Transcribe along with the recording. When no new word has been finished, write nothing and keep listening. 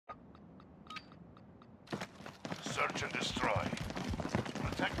Search and destroy.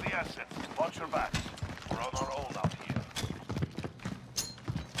 Protect the assets. Watch your backs. We're on our own out here.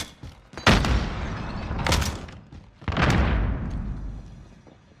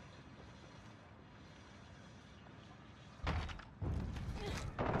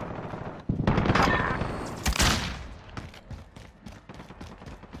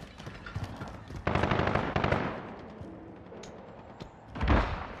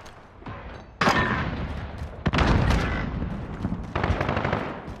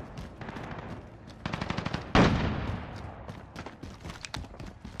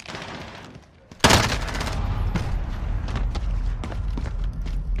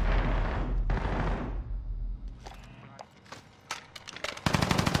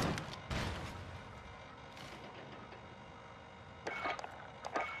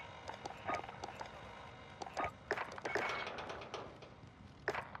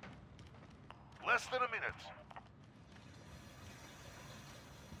 Less than a minute.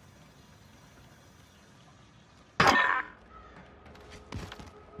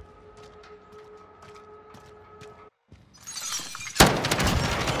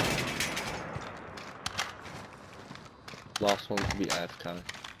 Last one to be AFK.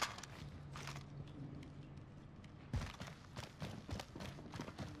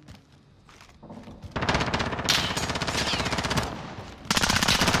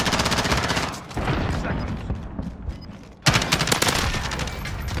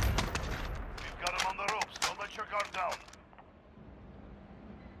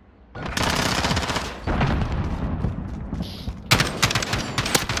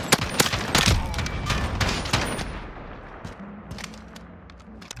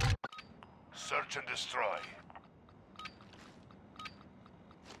 Search and destroy.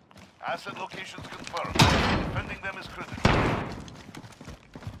 Asset locations confirmed. Defending them is critical.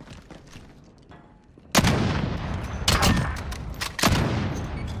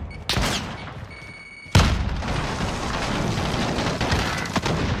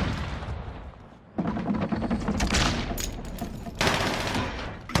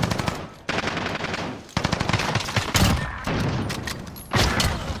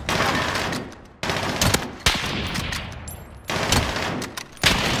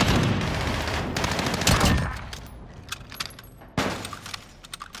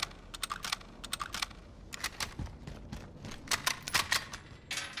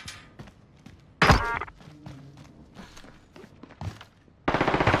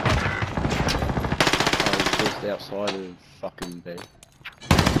 Outside of fucking B.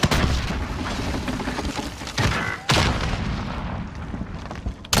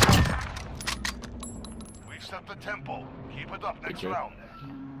 We've set the tempo. Keep it up next round.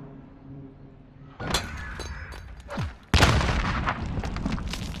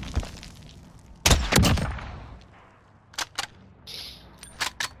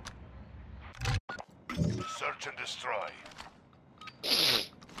 Search and destroy.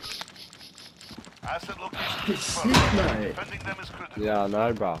 Asset location confirmed. Defending them is critical. Yeah, I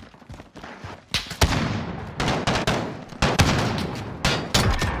know, bro.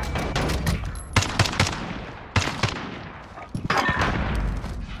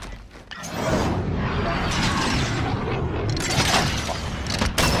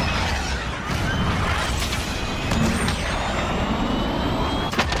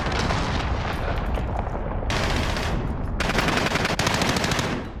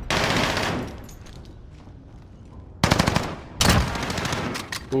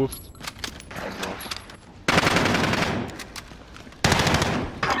 Oof. That was nice.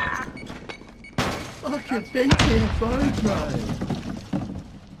 Fucking thinking phone, bro.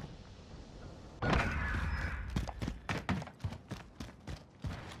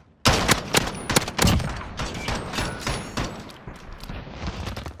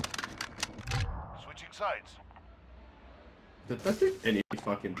 Switching sides. Did that do any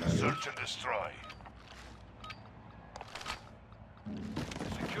fucking damage? Search and destroy.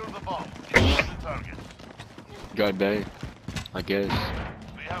 Secure the bomb. Kill the target. Go B, I guess.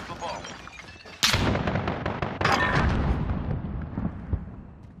 We have the bomb.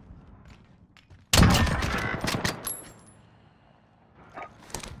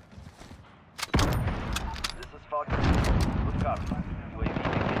 This is Falcon. Look up. UAV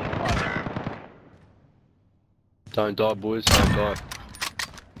beginning fire. Don't die, boys, don't die.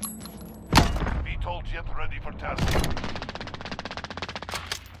 Be told jet ready for tasking.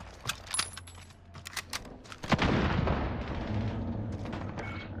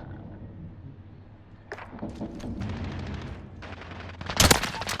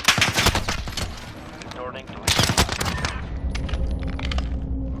 Returning to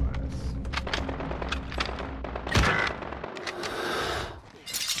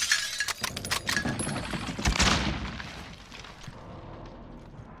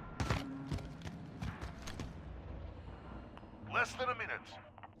minutes.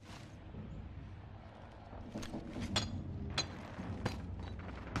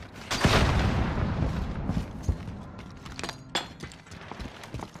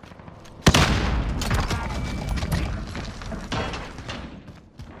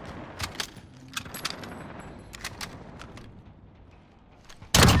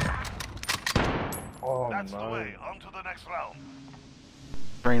 Oh That's the no. way. On to the next round.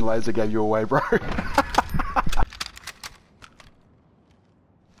 Green laser gave you away, bro.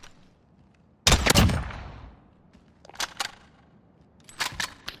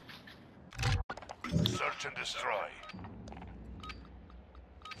 Search and destroy.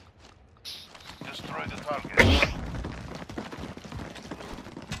 Destroy the target.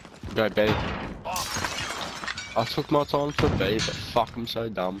 Go B. Bomb. I took my time for B, but fuck, I'm so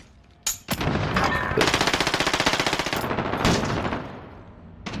dumb.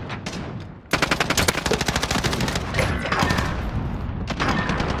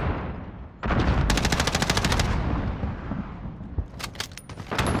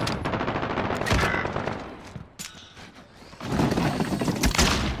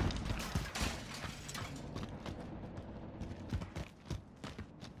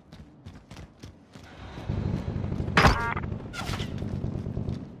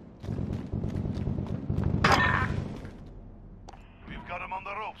 We've got him on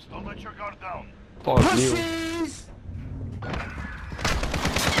the ropes. Don't let your guard down. 5-0.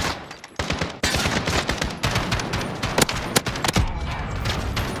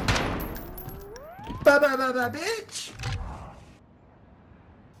 Ba ba ba ba, bitch!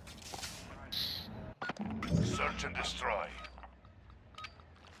 Search and destroy.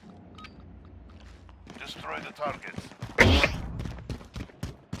 Destroy the targets.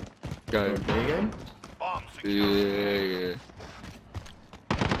 Go. B again? Bomb Yeah, secure. yeah.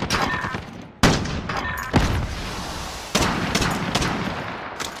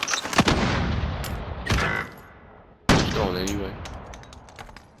 It's gone anyway.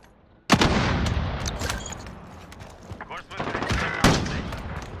 We're planting a chain.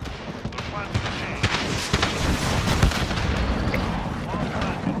 Bomb planted.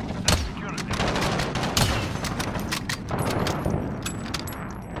 Set security.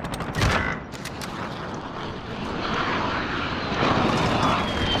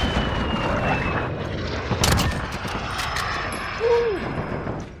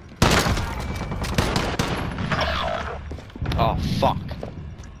 Oh, fuck.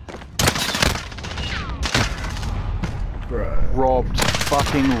 Bro. Robbed.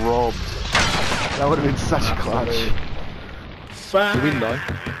 Fucking robbed. That would have been such a clutch. Fuck! You win though.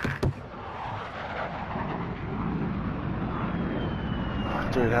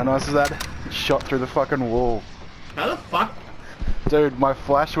 Dude, how nice is that? Shot through the fucking wall. How the fuck? Dude, my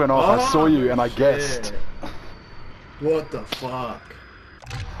flash went off. I saw you and I shit. guessed. What the fuck?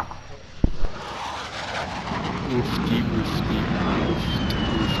 Woofty, woofty, woofty,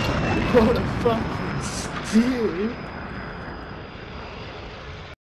 woofty. What a fucking steal!